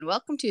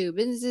Welcome to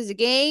Business is a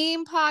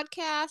Game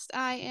podcast.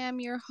 I am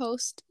your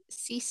host,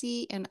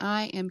 Cece, and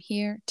I am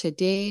here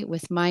today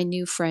with my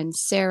new friend,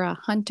 Sarah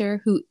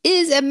Hunter, who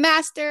is a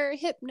master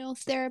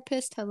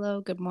hypnotherapist. Hello,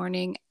 good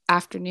morning,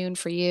 afternoon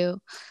for you,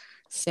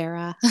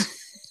 Sarah.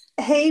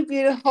 Hey,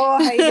 beautiful.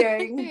 How you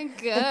doing?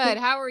 Good.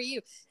 How are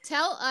you?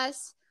 Tell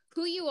us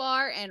who you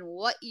are and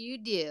what you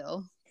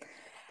do.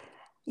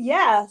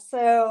 Yeah,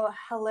 so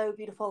hello,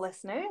 beautiful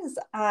listeners.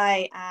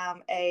 I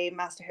am a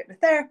master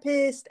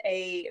hypnotherapist,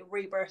 a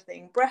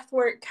rebirthing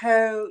breathwork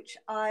coach.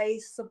 I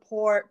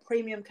support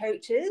premium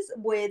coaches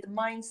with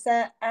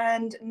mindset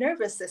and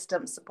nervous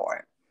system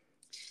support.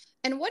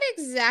 And what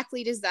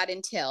exactly does that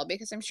entail?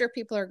 Because I'm sure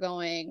people are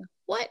going,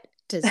 what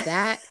does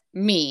that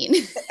mean?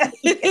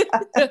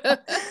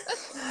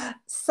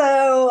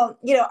 So,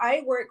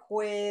 I work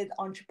with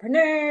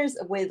entrepreneurs,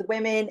 with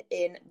women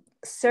in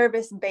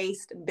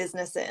service-based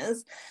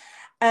businesses.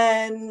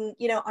 And,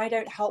 I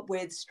don't help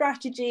with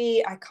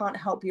strategy. I can't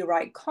help you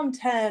write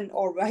content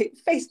or write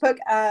Facebook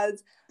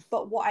ads.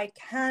 But what I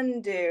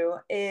can do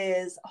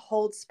is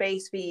hold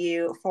space for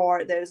you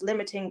for those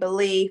limiting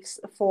beliefs,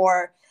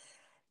 for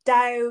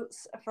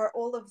doubts, for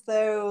all of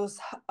those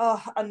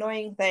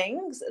annoying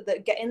things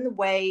that get in the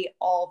way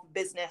of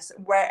business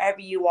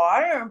wherever you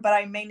are. But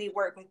I mainly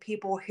work with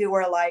people who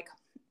are like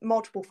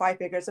multiple 5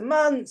 figures a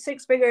month,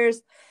 6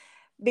 figures,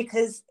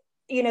 because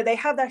they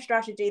have their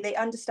strategy. They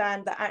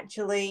understand that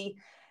actually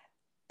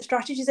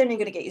strategy is only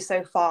going to get you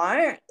so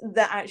far,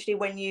 that actually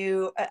when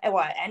you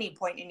at any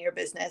point in your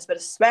business, but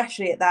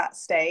especially at that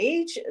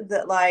stage,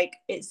 that like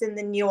it's in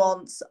the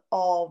nuance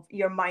of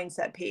your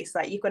mindset piece.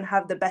 Like you can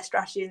have the best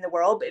strategy in the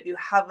world, but if you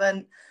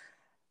haven't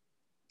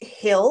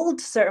healed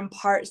certain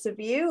parts of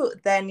you,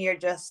 then you're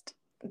just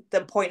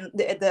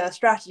the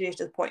strategy is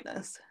just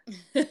pointless.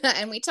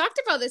 And we talked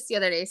about this the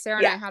other day. Sarah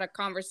and I had a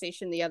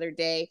conversation the other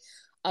day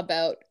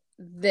about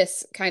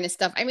this kind of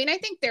stuff. I mean, I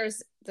think there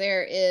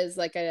is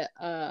like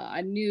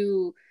a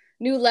new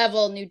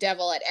level, new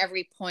devil at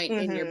every point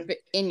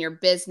in your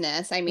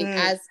business. I mean,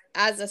 as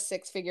a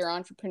 6-figure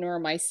entrepreneur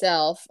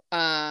myself,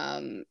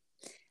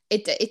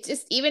 it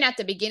just, even at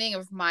the beginning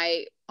of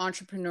my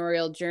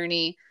entrepreneurial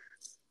journey,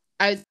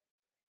 I was,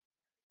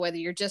 whether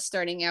you're just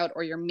starting out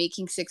or you're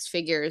making 6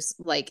 figures,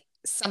 like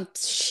some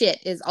shit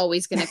is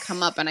always going to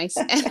come up. And I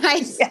say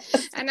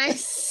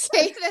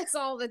this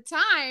all the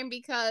time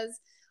because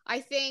I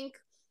think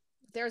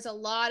there's a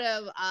lot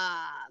of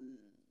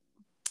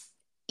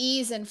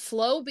ease and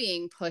flow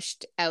being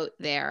pushed out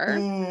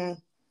there.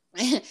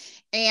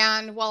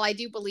 And while I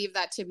do believe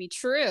that to be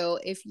true,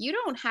 if you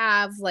don't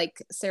have,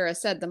 like Sarah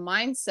said, the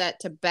mindset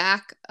to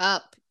back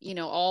up,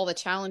 all the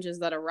challenges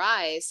that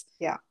arise,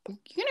 you're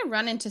going to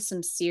run into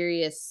some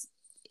serious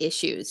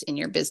issues in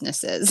your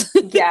businesses.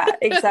 Yeah,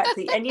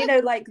 exactly. And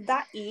like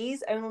that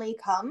ease only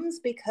comes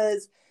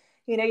because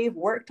you've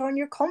worked on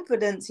your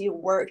confidence, you've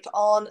worked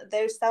on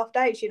those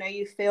self-doubts,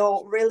 you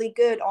feel really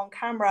good on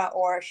camera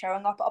or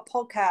showing up at a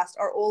podcast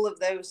or all of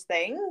those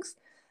things.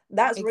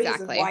 That's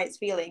reason why it's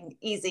feeling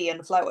easy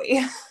and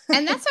flowy.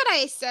 And that's what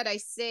I said. I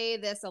say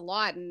this a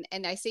lot,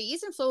 and I say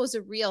ease and flow is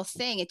a real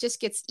thing. It just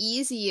gets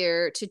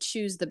easier to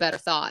choose the better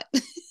thought.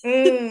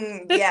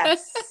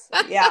 Yes.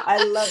 Yeah,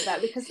 I love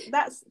that, because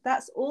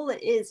that's all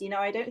it is.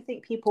 I don't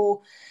think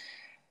people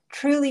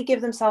truly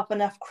give themselves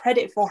enough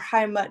credit for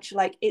how much,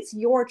 like, it's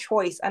your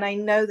choice. And I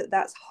know that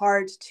that's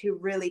hard to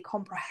really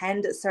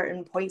comprehend at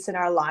certain points in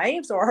our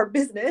lives or our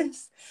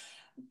business,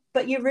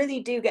 but you really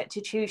do get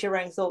to choose your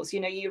own thoughts.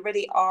 You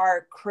really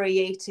are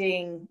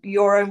creating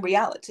your own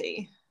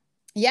reality.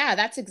 Yeah,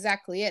 that's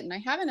exactly it. And I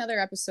have another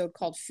episode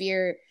called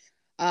Failure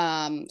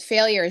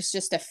is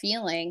Just a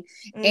Feeling.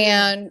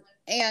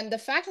 And the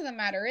fact of the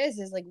matter is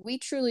like, we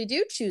truly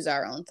do choose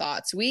our own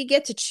thoughts. We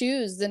get to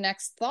choose the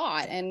next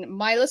thought. And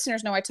my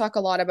listeners know I talk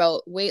a lot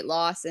about weight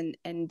loss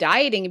and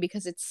dieting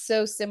because it's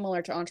so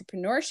similar to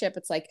entrepreneurship.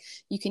 It's like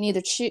you can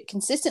either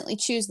consistently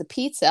choose the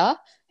pizza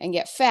and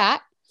get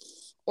fat,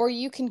 or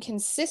you can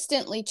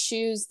consistently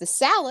choose the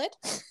salad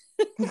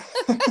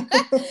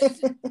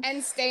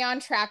and stay on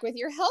track with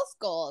your health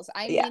goals.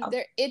 I mean,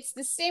 it's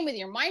the same with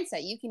your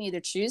mindset. You can either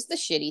choose the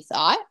shitty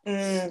thought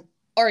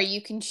or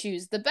you can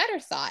choose the better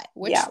thought.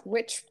 Which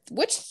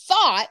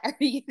thought are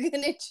you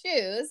going to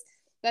choose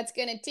that's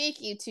going to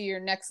take you to your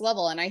next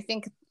level? And I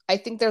think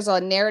there's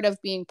a narrative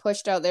being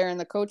pushed out there in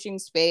the coaching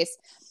space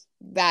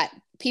that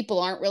people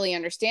aren't really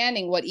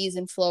understanding what ease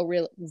and flow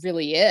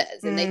really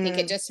is. And they think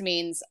it just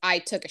means I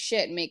took a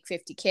shit and make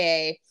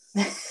 50K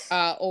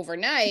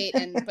overnight.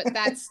 But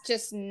that's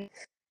just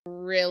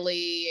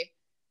really,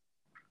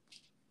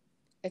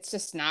 it's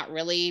just not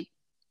really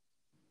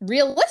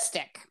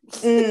realistic.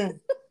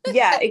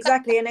 Yeah,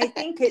 exactly. And I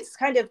think it's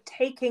kind of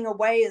taking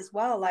away as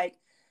well, like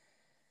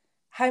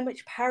how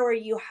much power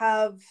you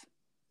have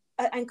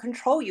and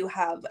control you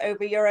have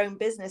over your own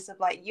business. Of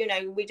like,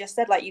 we just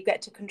said, like, you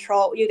get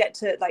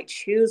to like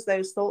choose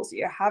those thoughts that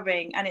you're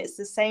having. And it's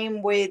the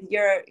same with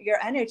your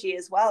energy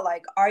as well.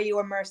 Like, are you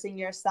immersing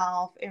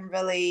yourself in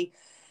really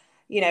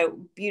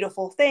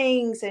beautiful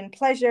things and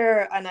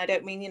pleasure. And I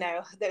don't mean,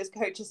 those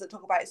coaches that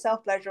talk about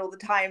self-pleasure all the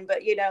time,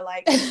 but,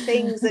 like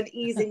things and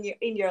ease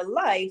in your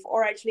life?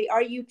 Or actually,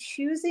 are you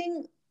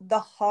choosing the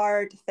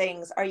hard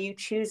things? Are you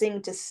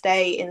choosing to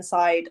stay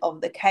inside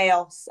of the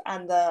chaos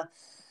and the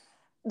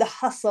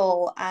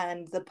hustle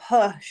and the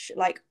push?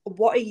 Like,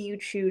 what are you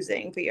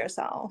choosing for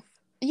yourself?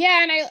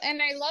 Yeah,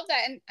 and I love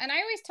that, and I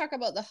always talk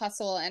about the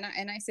hustle, and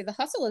I say the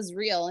hustle is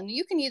real, and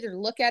you can either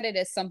look at it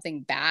as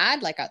something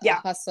bad, like a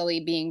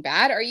hustly being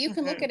bad, or you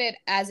can look at it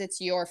as it's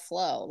your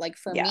flow. Like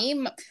for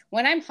me,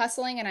 when I'm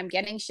hustling and I'm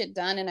getting shit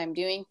done and I'm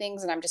doing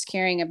things and I'm just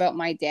caring about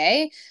my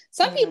day,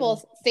 some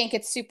people think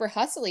it's super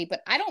hustly,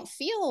 but I don't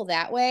feel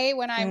that way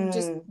when I'm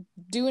just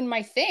doing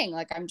my thing.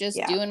 Like I'm just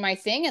doing my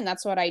thing, and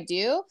that's what I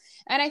do.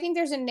 And I think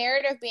there's a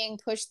narrative being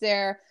pushed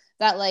there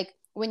that like,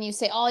 when you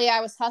say, oh yeah, I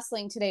was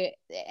hustling today,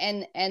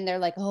 and they're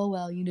like, oh,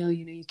 well,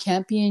 you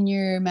can't be in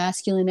your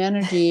masculine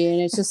energy.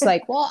 And it's just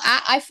like, well,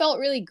 I felt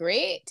really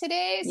great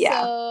today.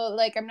 So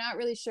like, I'm not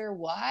really sure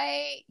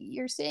why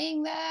you're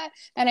saying that.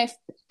 And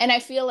I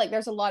feel like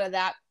there's a lot of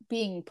that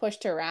being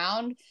pushed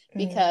around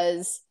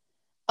because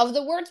of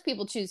the words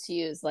people choose to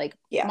use. Like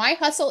my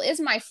hustle is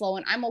my flow,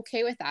 and I'm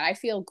okay with that. I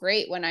feel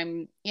great when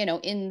I'm,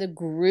 in the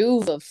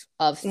groove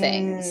of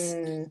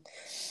things.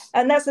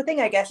 And that's the thing,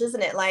 I guess,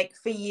 isn't it? Like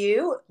for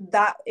you,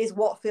 that is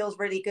what feels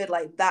really good.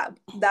 Like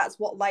that's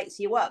what lights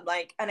you up.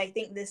 Like, and I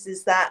think this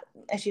is that,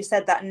 as you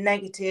said, that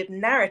negative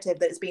narrative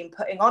that's been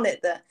putting on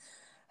it, that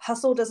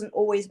hustle doesn't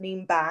always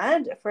mean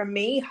bad. For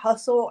me,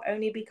 hustle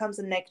only becomes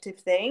a negative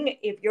thing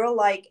if you're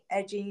like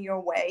edging your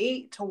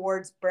way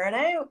towards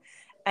burnout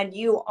and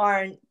you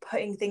aren't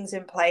putting things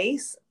in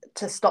place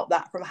to stop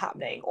that from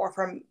happening, or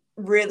from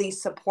really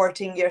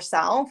supporting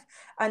yourself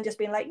and just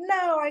being like,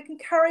 no, I can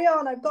carry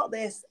on, I've got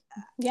this.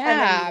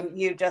 And then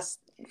you just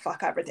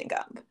fuck everything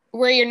up,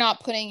 where you're not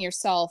putting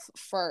yourself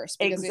first,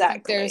 because I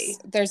think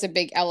there's a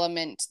big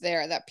element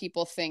there that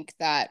people think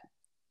that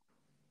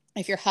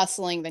if you're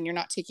hustling, then you're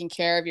not taking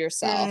care of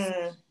yourself.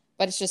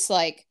 But it's just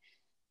like,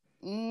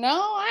 no,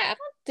 I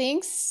don't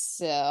think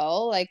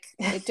so. Like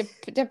it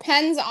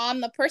depends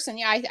on the person.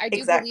 Yeah, I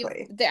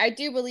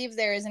do believe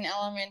there is an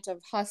element of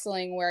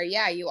hustling where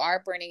you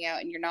are burning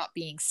out and you're not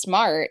being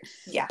smart.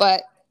 Yeah.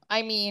 But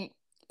I mean,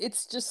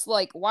 it's just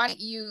like, why don't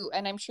you,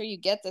 and I'm sure you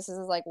get this, is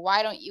like,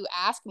 why don't you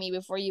ask me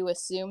before you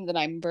assume that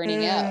I'm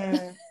burning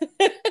out?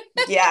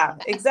 Yeah,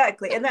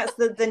 exactly. And that's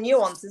the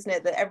nuance, isn't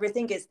it? That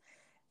everything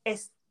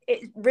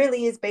it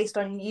really is based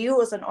on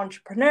you as an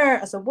entrepreneur,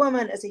 as a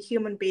woman, as a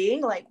human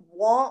being, like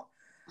what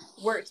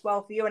works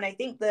well for you. And I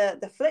think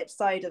the flip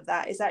side of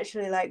that is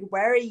actually like,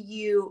 where are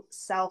you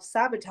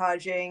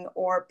self-sabotaging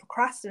or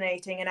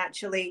procrastinating and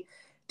actually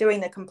doing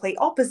the complete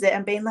opposite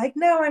and being like,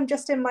 no, I'm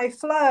just in my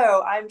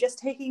flow, I'm just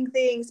taking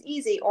things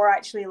easy? Or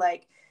actually,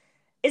 like,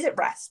 is it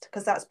rest?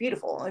 Because that's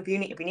beautiful. If you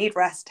need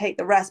rest, take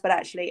the rest. But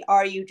actually,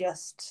 are you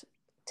just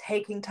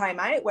taking time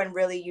out when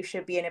really you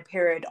should be in a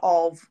period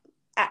of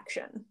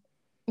action?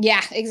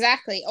 Yeah,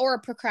 exactly. Or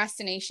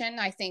procrastination.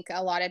 I think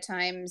a lot of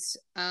times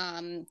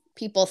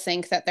people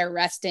think that they're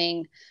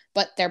resting,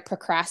 but they're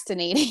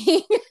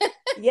procrastinating.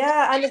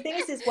 Yeah, and the thing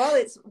is as well,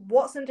 it's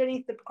what's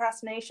underneath the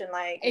procrastination.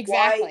 Like,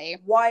 exactly.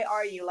 Why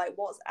are you, like,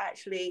 what's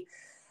actually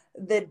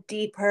the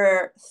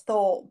deeper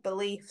thought,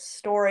 belief,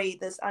 story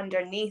that's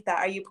underneath that?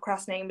 Are you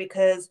procrastinating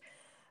because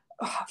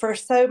for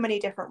so many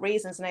different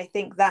reasons? And I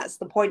think that's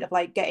the point of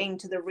like getting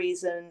to the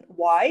reason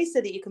why,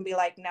 so that you can be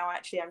like, no,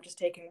 actually I'm just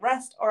taking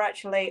rest. Or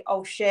actually,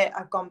 oh shit,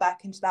 I've gone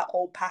back into that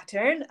old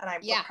pattern and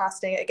I'm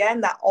procrastinating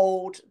again. That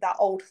old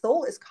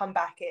thought has come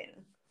back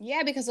in.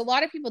 Yeah, because a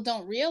lot of people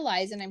don't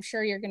realize, and I'm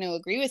sure you're going to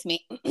agree with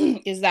me,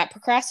 is that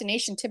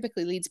procrastination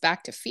typically leads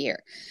back to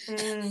fear.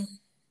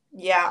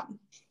 Yeah.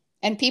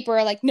 And people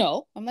are like,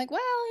 no. I'm like, well,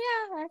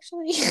 yeah,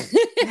 actually.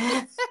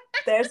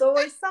 There's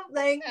always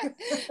something.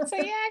 So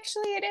yeah,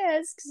 actually it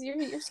is, because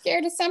you're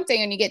scared of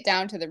something and you get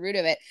down to the root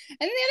of it. And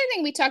the other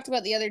thing we talked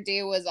about the other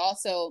day was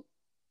also,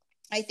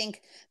 I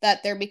think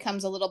that there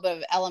becomes a little bit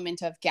of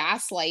element of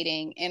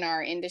gaslighting in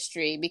our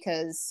industry,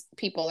 because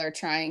people are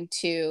trying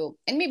to,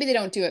 and maybe they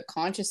don't do it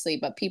consciously,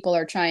 but people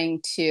are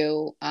trying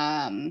to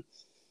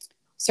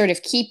sort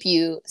of keep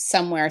you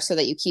somewhere so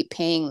that you keep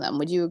paying them.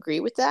 Would you agree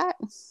with that?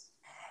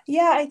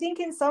 Yeah, I think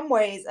in some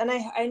ways, and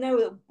I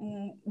know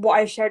what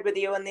I shared with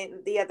you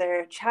in the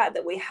other chat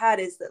that we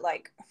had, is that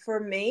like for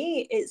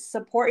me, it's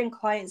supporting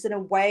clients in a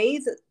way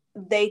that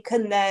they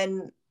can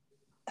then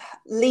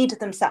lead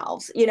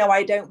themselves.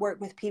 I don't work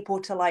with people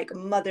to like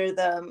mother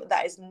them.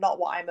 That is not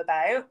what I'm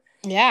about.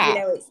 Yeah.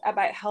 It's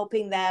about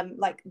helping them,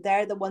 like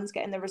they're the ones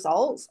getting the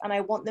results. And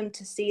I want them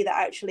to see that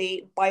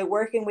actually by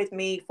working with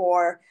me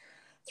for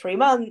 3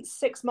 months,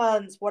 6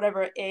 months,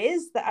 whatever it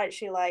is, that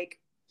actually like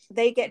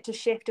they get to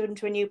shift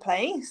into a new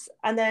place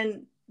and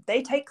then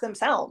they take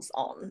themselves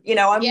on. I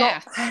don't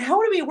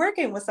want to be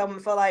working with someone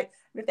for like,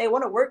 if they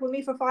want to work with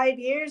me for 5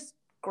 years,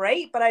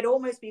 great. But I'd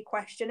almost be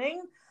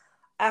questioning,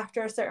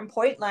 after a certain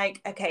point,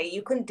 like, okay,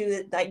 you can do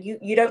it, like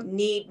you don't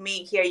need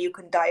me here, you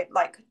can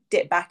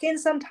dip back in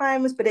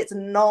sometimes, but it's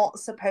not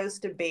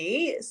supposed to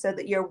be so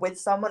that you're with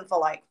someone for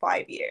like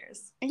 5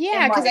 years.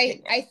 Yeah, because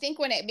I think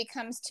when it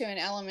becomes to an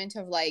element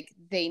of like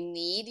they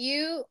need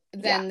you,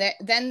 then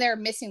they're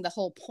missing the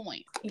whole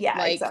point. Yeah,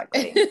 like,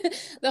 exactly.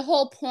 The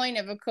whole point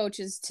of a coach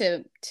is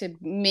to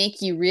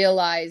make you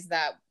realize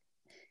that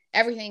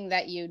everything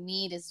that you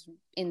need is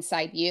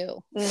inside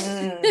you.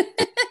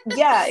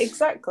 Yeah,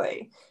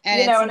 exactly.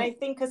 And and I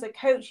think as a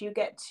coach, you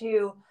get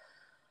to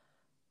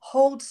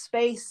hold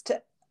space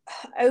to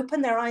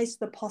open their eyes to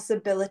the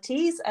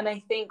possibilities. And I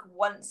think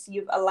once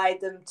you've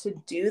allowed them to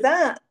do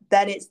that,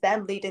 then it's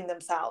them leading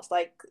themselves.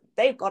 Like,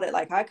 they've got it.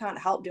 Like, I can't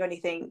help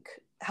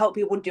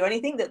people do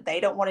anything that they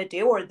don't want to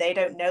do, or they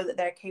don't know that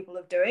they're capable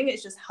of doing.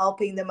 It's just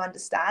helping them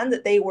understand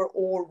that they were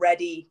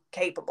already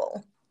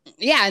capable.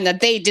 Yeah, and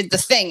that they did the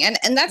thing, and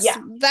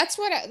that's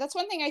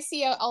one thing I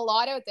see a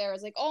lot out there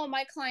is like, oh,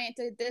 my client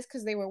did this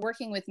because they were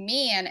working with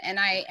me, and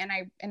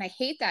I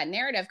hate that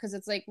narrative, because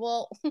it's like,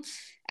 well,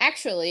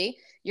 actually,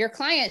 your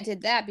client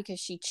did that because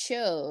she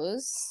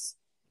chose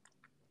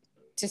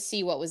to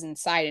see what was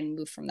inside and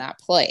move from that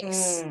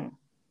place.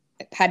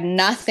 It had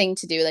nothing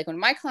to do, like, when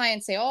my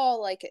clients say, oh,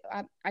 like,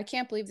 I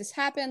can't believe this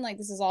happened, like,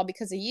 this is all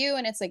because of you,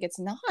 and it's like, it's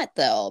not,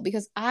 though,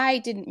 because I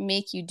didn't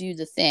make you do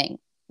the thing.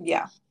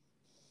 Yeah.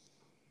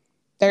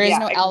 There is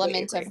no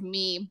element of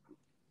me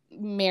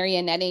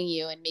marionetting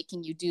you and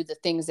making you do the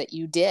things that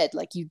you did.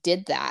 Like, you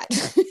did that.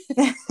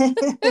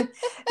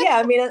 Yeah,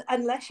 I mean,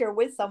 unless you're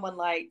with someone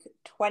like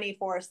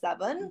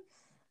 24/7,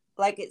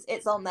 like,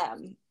 it's on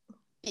them.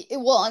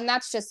 Well, and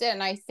that's just it.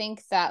 And I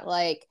think that,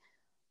 like,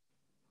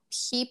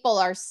 people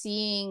are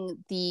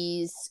seeing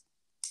these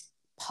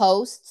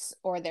posts,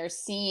 or they're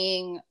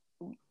seeing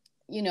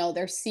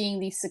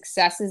these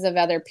successes of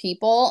other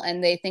people,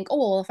 and they think, oh,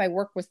 well, if I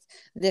work with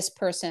this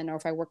person, or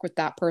if I work with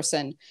that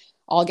person,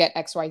 I'll get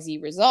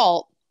XYZ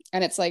result.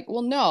 And it's like,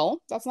 well,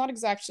 no, that's not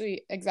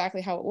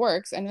exactly how it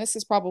works. And this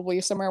is probably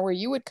somewhere where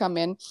you would come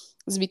in,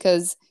 is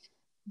because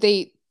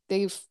they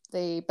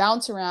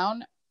bounce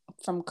around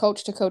from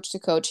coach to coach to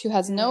coach,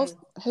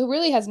 who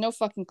really has no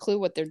fucking clue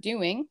what they're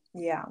doing.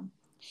 Yeah.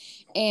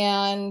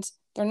 And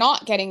they're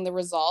not getting the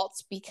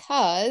results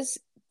because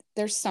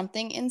there's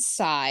something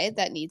inside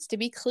that needs to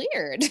be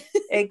cleared.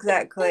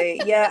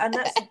 Exactly. Yeah. And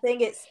that's the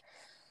thing. It's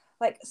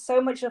like, so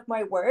much of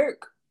my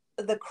work,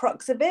 the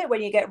crux of it,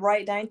 when you get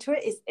right down to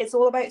it, is it's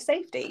all about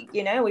safety.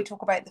 We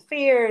talk about the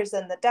fears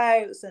and the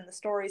doubts and the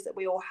stories that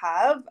we all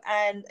have.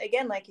 And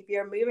again, like, if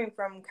you're moving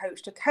from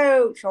coach to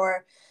coach,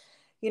 or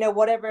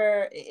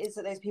whatever it is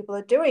that those people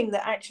are doing,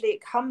 that actually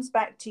it comes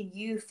back to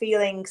you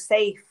feeling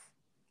safe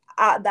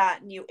at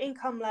that new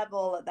income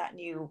level, at that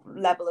new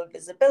level of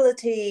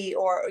visibility,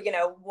 or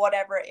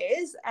whatever it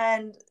is.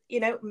 And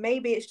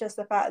maybe it's just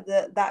the fact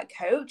that that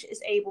coach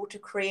is able to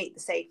create the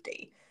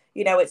safety.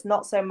 It's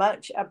not so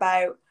much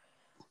about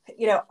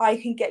I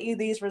can get you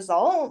these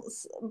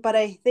results, but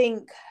I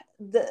think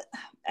that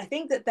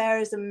there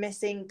is a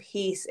missing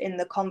piece in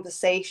the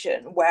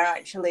conversation, where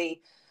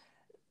actually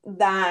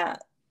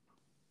that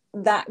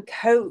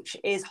coach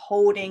is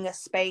holding a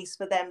space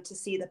for them to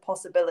see the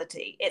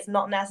possibility. It's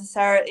not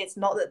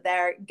that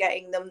they're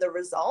getting them the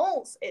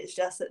results. It's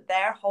just that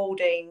they're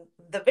holding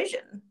the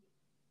vision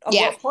of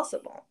what's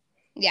possible.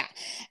 Yeah.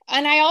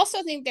 And I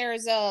also think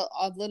there's a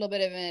little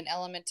bit of an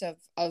element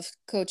of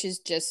coaches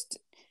just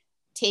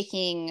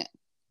taking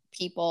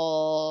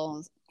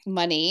people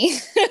money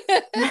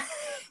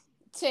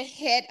to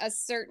hit a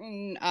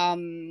certain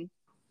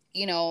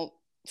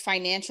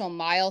financial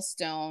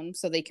milestone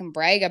so they can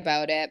brag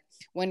about it,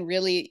 when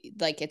really,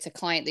 like, it's a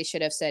client they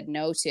should have said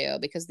no to,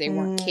 because they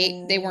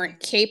weren't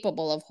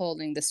capable of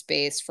holding the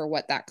space for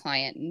what that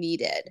client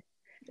needed.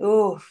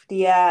 Oof,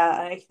 yeah.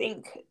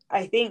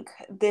 I think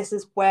this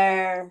is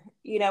where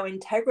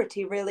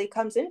integrity really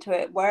comes into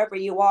it, wherever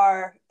you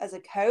are as a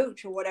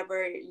coach, or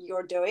whatever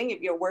you're doing. If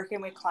you're working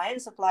with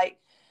clients, of like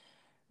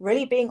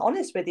really being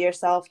honest with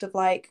yourself, of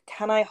like,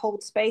 can I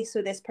hold space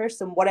for this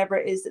person, whatever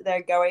it is that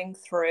they're going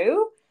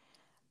through?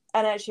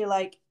 And actually,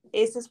 like,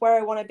 is this where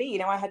I want to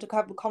be? I had to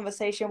have a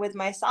conversation with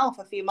myself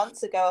a few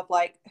months ago of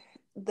like,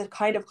 the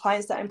kind of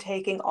clients that I'm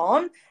taking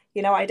on,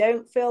 I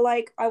don't feel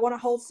like I want to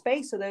hold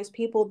space for those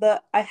people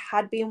that I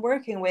had been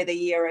working with a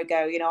year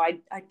ago. I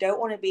don't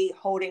want to be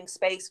holding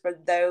space for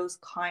those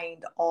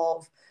kind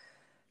of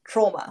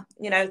trauma.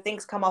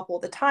 Things come up all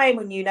the time,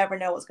 and you never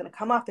know what's going to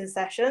come up in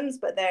sessions,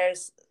 but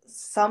there's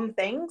some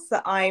things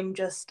that I'm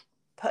just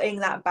putting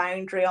that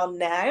boundary on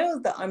now,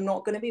 that I'm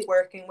not going to be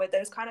working with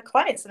those kind of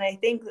clients. And I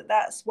think that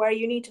that's where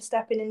you need to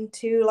step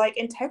into like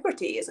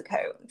integrity as a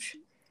coach.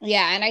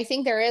 Yeah. And I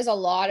think there is a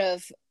lot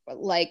of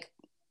like,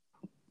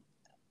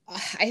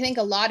 I think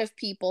a lot of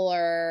people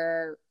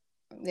are,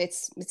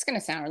 it's going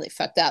to sound really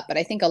fucked up, but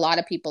I think a lot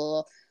of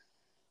people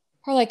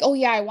are like, oh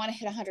yeah, I want to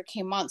hit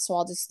 100K months, so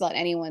I'll just let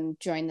anyone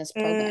join this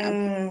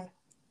program.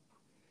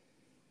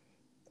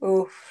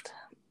 Oof.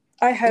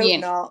 I hope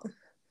not.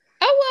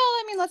 Oh, well,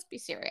 I mean, let's be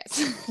serious.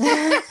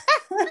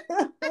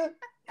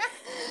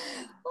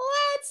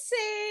 Let's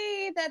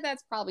say that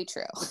that's probably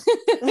true.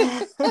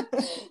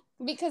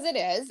 Because it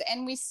is,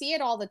 and we see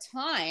it all the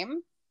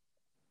time.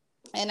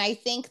 And I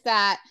think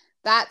that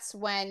that's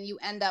when you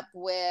end up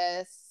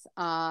with,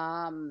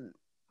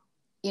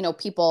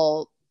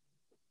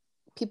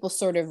 people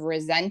sort of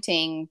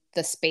resenting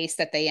the space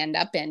that they end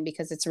up in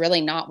because it's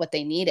really not what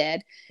they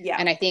needed. Yeah.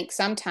 And I think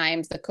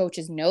sometimes the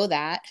coaches know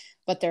that,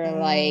 but they're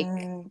like,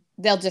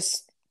 they'll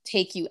just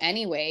take you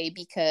anyway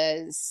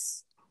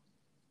because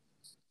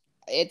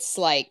it's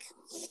like,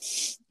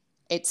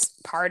 it's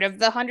part of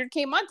the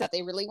 100K month that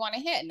they really want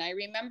to hit. And I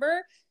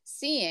remember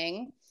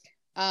seeing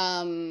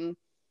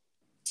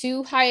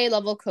two high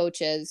level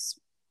coaches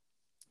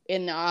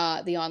in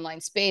the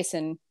online space,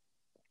 and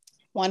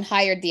one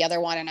hired the other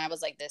one, and I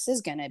was like, this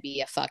is gonna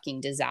be a fucking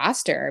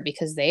disaster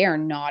because they are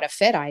not a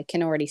fit. I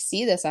can already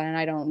see this, and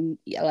I don't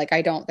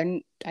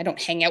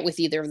hang out with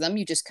either of them.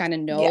 You just kind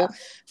of know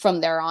from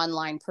their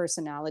online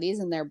personalities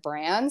and their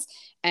brands,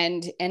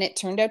 and it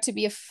turned out to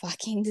be a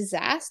fucking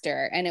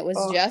disaster. And it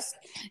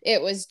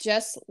was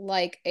just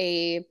like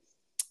you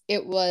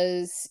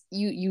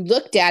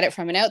looked at it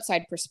from an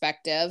outside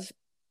perspective,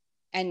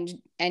 and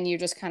you're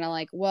just kind of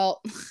like,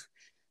 well,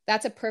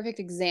 that's a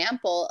perfect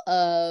example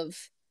of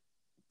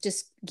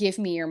just give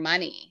me your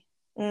money.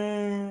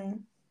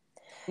 When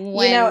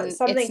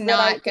it's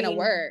not going to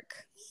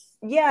work.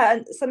 Yeah,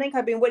 and something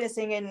I've been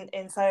witnessing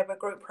inside of a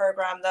group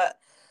program that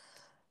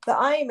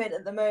I'm in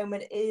at the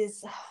moment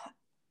is,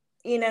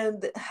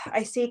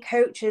 I see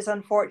coaches,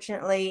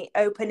 unfortunately,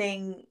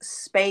 opening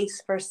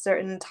space for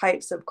certain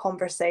types of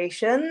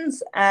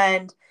conversations.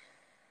 And,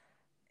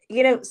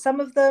 some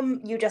of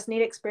them you just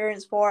need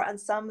experience for, and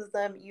some of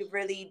them you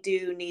really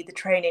do need the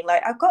training.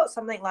 Like, I've got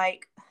something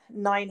like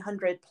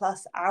 900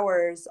 plus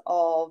hours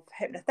of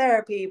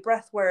hypnotherapy,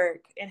 breath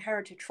work,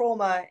 inherited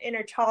trauma,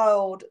 inner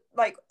child,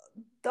 like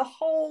the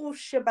whole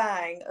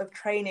shebang of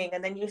training.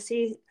 And then you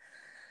see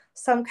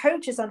some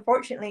coaches,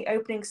 unfortunately,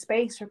 opening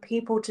space for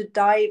people to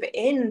dive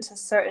into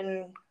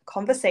certain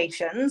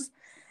conversations.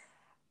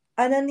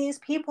 And then these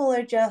people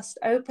are just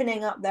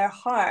opening up their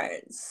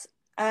hearts,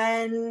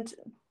 and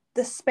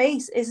the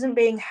space isn't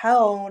being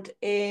held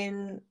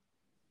in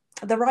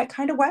the right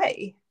kind of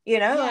way.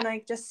 And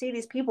I just see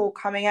these people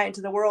coming out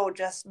into the world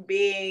just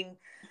being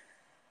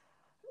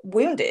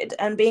wounded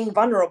and being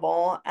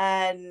vulnerable,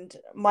 and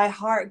my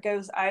heart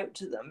goes out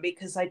to them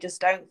because I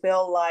just don't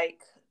feel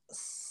like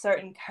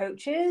certain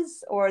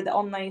coaches or the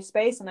online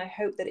space, and I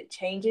hope that it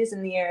changes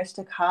in the years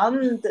to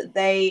come, that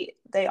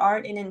they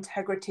aren't in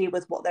integrity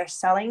with what they're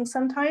selling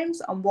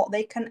sometimes and what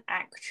they can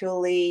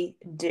actually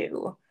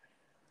do.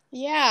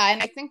 Yeah,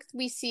 and I think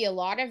we see a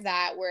lot of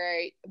that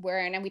where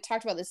and we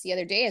talked about this the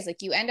other day, is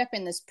like you end up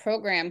in this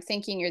program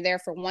thinking you're there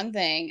for one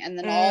thing, and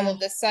then all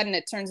of a sudden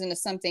it turns into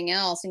something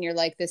else, and you're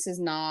like, this is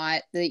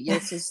not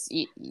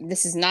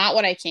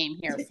what I came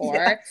here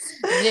for.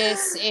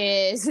 This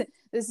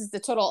is the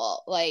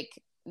total, like,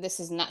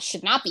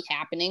 should not be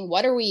happening.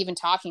 What are we even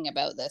talking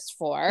about this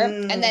for?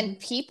 And then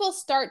people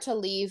start to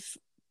leave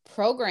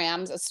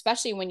programs,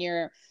 especially when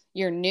you're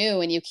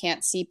new and you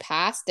can't see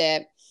past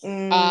it.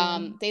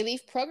 They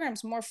leave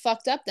programs more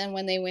fucked up than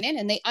when they went in,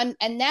 and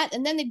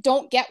then they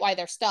don't get why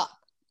they're stuck.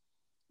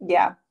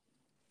 Yeah.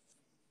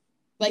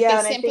 Like,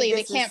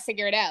 they can't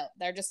figure it out.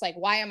 They're just like,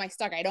 why am I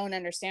stuck? I don't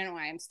understand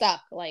why I'm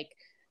stuck. Like,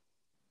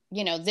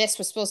 this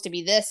was supposed to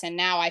be this, and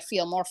now I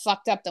feel more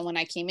fucked up than when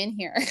I came in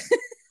here.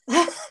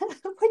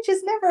 Which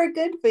is never a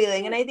good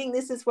feeling. And I think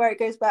this is where it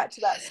goes back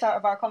to that start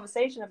of our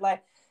conversation of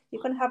like, you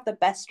can have the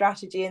best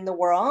strategy in the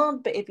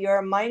world, but if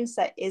your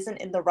mindset isn't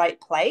in the right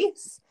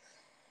place,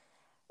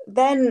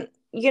 then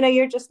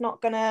you're just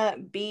not gonna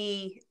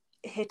be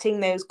hitting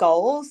those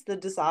goals, the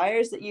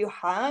desires that you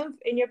have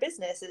in your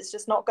business. It's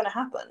just not gonna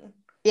happen.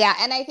 Yeah,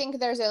 and I think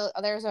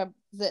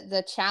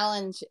the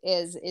challenge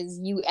is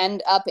you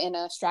end up in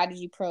a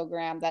strategy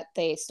program that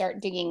they start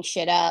digging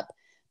shit up,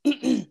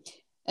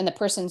 and the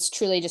person's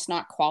truly just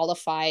not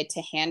qualified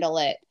to handle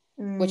it,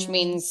 which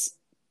means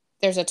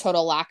there's a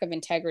total lack of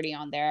integrity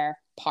on their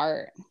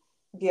part.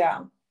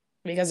 Yeah,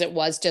 because it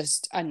was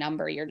just a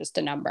number. You're just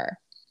a number.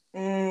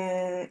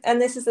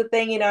 And this is the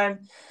thing, I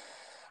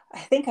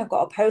think I've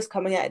got a post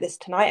coming out of this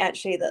tonight,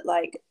 actually, that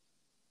like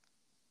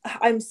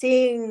I'm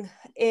seeing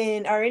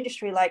in our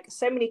industry, like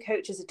so many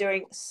coaches are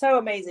doing so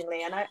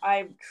amazingly, and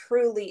I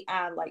truly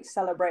am like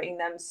celebrating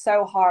them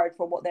so hard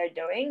for what they're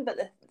doing. But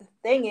the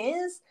thing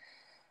is,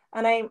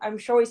 and I'm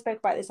sure we spoke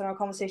about this in our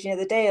conversation the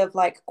other day, of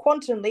like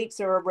quantum leaps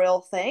are a real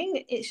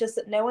thing. It's just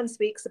that no one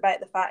speaks about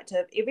the fact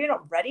of, if you're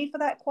not ready for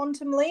that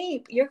quantum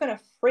leap, you're going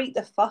to freak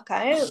the fuck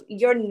out.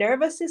 Your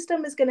nervous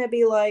system is going to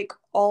be like,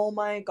 oh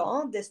my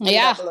God, this new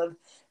level of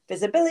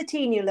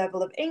visibility, new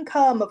level of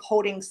income, of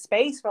holding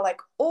space for like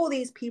all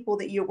these people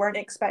that you weren't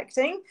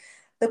expecting.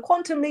 The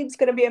quantum leap's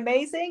going to be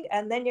amazing.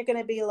 And then you're going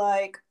to be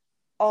like,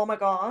 oh my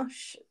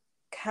gosh,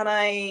 can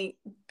I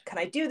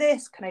do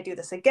this? Can I do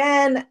this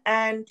again?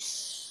 And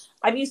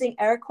I'm using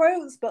air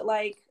quotes, but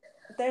like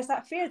there's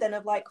that fear then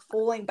of like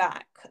falling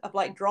back, of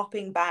like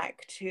dropping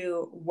back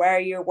to where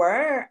you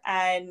were.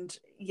 And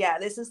yeah,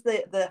 this is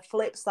the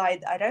flip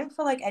side that I don't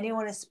feel like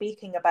anyone is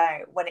speaking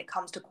about when it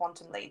comes to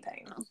quantum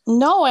leaping.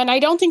 No, and I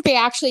don't think they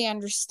actually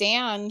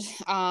understand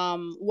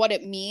what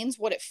it means,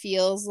 what it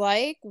feels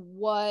like,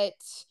 what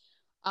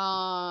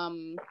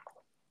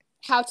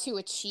how to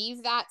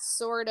achieve that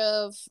sort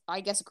of, I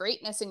guess,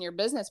 greatness in your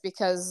business.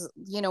 Because,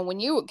 you know, when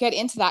you get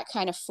into that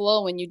kind of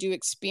flow and you do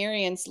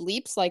experience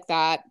leaps like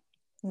that,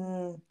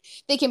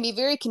 they can be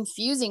very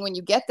confusing when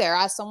you get there.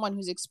 As someone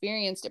who's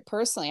experienced it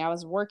personally, I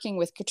was working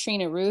with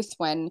Katrina Ruth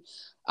when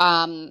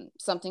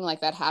something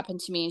like that happened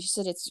to me, and she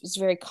said it's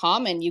very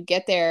common. You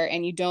get there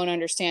and you don't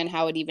understand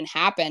how it even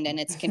happened, and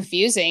it's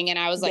confusing. And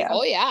I was like,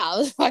 oh yeah, it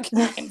was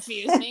fucking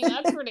confusing.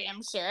 That's for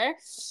damn sure.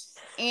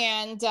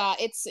 And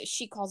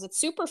she calls it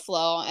super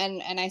flow,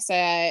 and I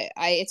say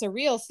it's a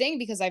real thing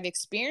because I've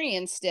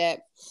experienced it.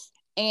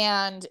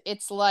 And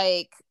it's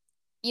like,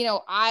 you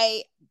know,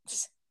 I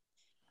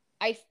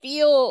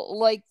feel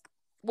like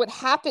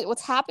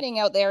what's happening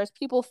out there is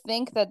people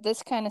think that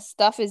this kind of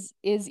stuff is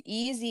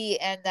easy,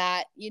 and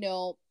that, you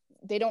know,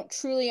 they don't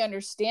truly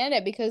understand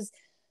it, because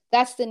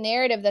that's the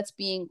narrative that's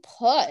being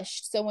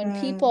pushed. So when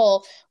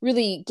people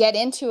really get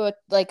into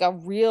a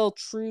real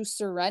true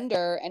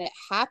surrender and it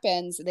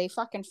happens, they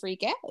fucking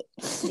freak out.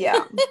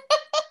 Yeah,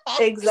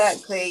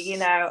 exactly. You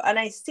know, and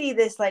I see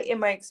this like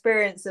in my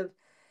experience of,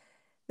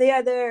 they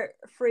either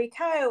freak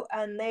out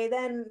and they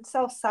then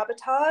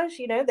self-sabotage,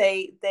 you know,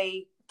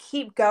 they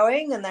keep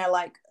going and they're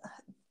like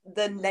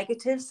the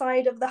negative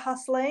side of the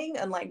hustling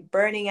and like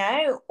burning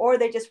out, or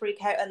they just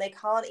freak out and they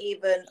can't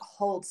even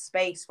hold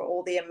space for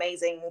all the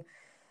amazing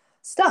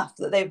stuff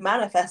that they've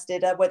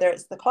manifested, whether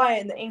it's the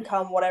client, the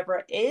income, whatever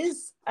it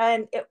is.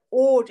 And it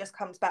all just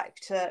comes back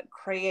to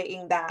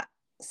creating that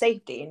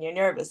safety in your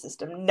nervous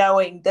system,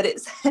 knowing that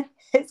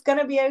it's going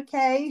to be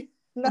okay,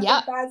 nothing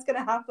bad's going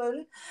to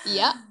happen.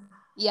 Yep.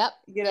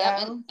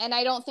 And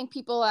I don't think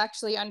people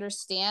actually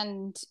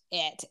understand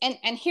it.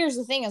 And here's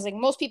the thing is, like,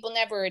 most people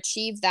never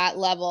achieve that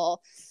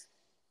level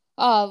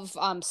of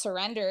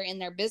surrender in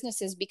their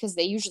businesses because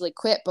they usually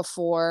quit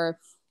before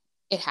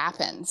it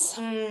happens.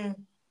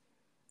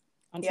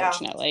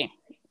 Unfortunately,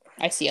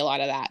 I see a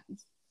lot of that.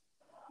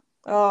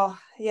 Oh,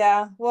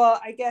 yeah. Well,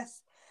 I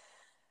guess,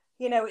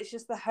 you know, it's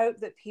just the hope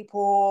that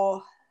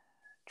people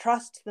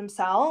trust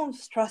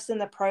themselves, trust in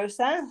the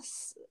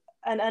process,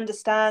 and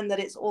understand that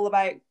it's all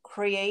about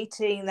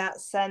creating that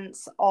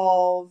sense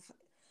of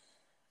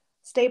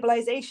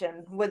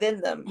stabilization within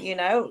them, you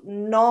know,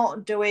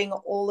 not doing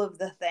all of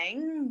the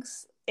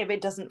things if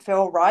it doesn't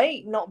feel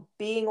right, not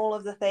being all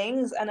of the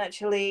things, and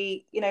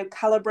actually, you know,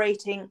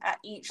 calibrating at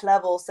each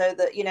level so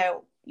that, you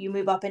know, you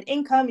move up in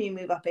income, you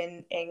move up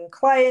in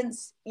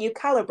clients, you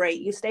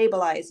calibrate, you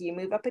stabilize, you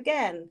move up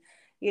again.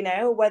 You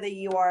know, whether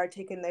you are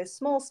taking those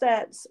small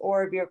steps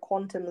or if you're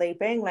quantum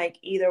leaping, like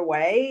either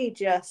way,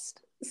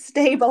 just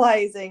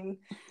stabilizing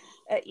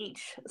at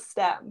each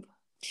step.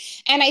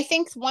 And I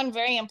think one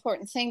very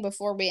important thing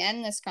before we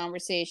end this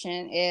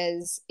conversation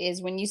is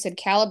when you said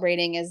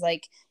calibrating, is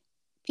like,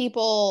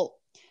 people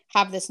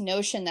have this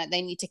notion that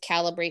they need to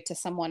calibrate to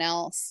someone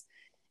else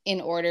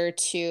in order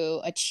to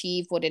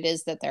achieve what it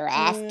is that they're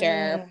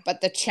after.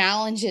 But the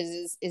challenge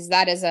is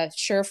that is a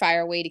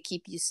surefire way to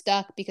keep you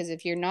stuck, because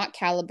if you're not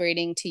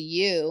calibrating to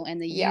you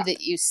and the you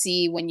that you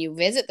see when you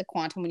visit the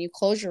quantum, when you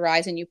close your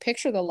eyes and you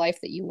picture the life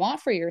that you want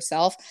for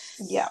yourself,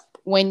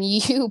 when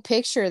you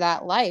picture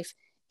that life,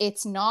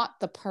 it's not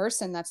the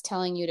person that's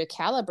telling you to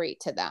calibrate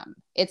to them.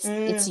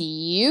 It's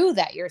you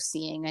that you're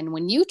seeing. And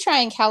when you try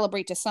and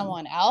calibrate to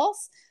someone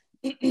else,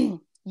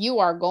 you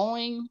are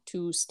going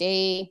to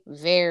stay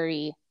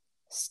very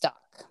stuck.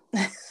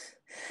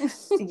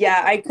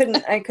 Yeah, I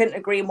couldn't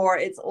agree more.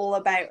 It's all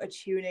about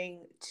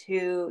attuning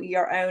to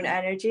your own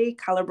energy,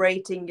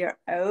 calibrating your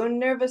own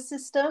nervous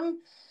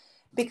system,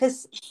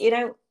 because, you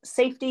know,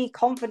 safety,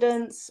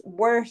 confidence,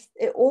 worth,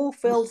 it all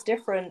feels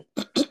different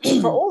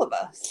for all of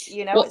us.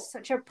 You know, it's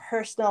such a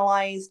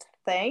personalized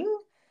thing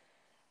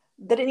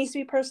that it needs to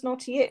be personal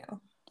to you.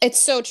 It's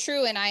so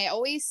true. And I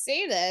always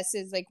say this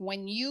is like,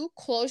 when you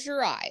close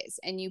your eyes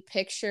and you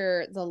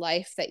picture the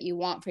life that you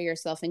want for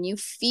yourself and you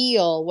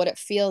feel what it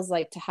feels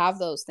like to have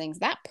those things,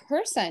 that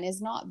person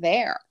is not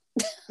there.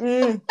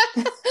 That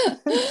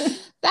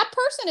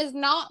person is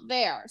not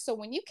there. So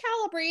when you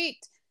calibrate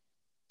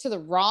to the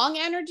wrong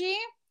energy,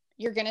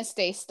 you're going to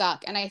stay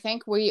stuck. And I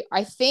think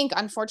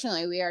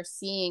unfortunately we are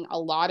seeing a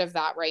lot of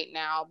that right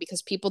now,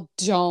 because people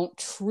don't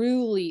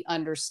truly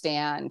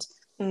understand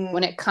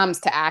when it comes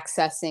to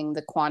accessing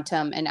the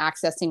quantum and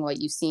accessing what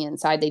you see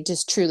inside. They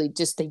just truly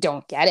they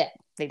don't get it.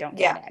 They don't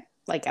get it,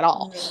 like, at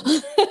all.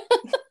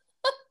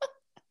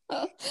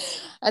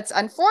 That's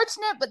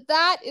unfortunate, but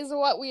that is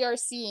what we are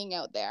seeing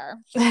out there.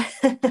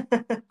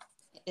 It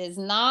is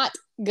not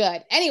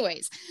good.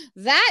 Anyways,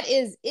 that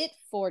is it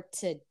for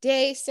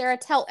today. Sarah,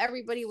 tell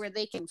everybody where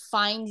they can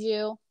find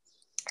you.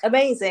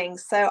 Amazing.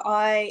 So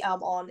I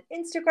am on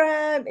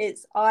Instagram.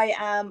 It's I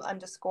am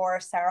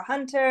 _Sarah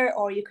Hunter,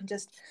 or you can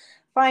just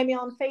find me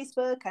on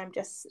Facebook. I'm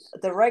just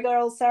the regular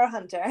old Sarah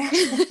Hunter.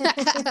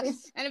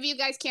 And if you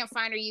guys can't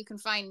find her, you can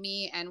find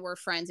me, and we're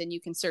friends, and you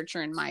can search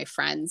her in my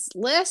friends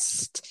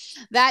list.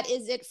 That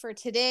is it for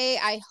today.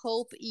 I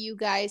hope you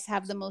guys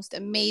have the most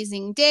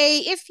amazing day.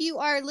 If you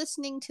are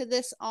listening to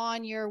this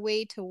on your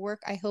way to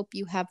work, I hope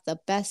you have the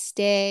best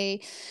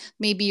day.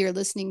 Maybe you're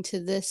listening to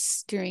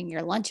this during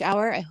your lunch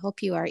hour. I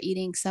hope you are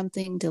eating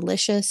something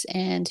delicious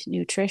and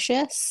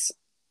nutritious.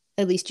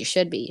 At least you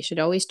should be. You should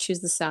always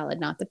choose the salad,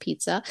 not the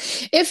pizza.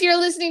 If you're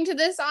listening to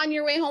this on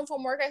your way home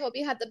from work, I hope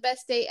you had the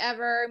best day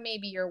ever.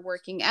 Maybe you're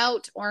working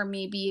out, or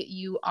maybe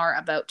you are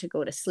about to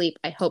go to sleep.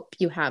 I hope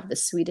you have the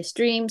sweetest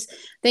dreams.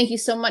 Thank you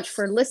so much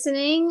for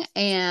listening.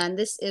 And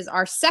this is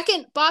our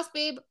second Boss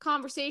Babe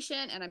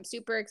conversation, and I'm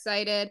super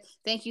excited.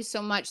 Thank you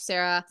so much,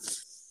 Sarah.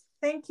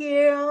 Thank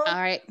you.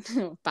 All right.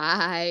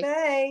 Bye.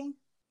 Bye.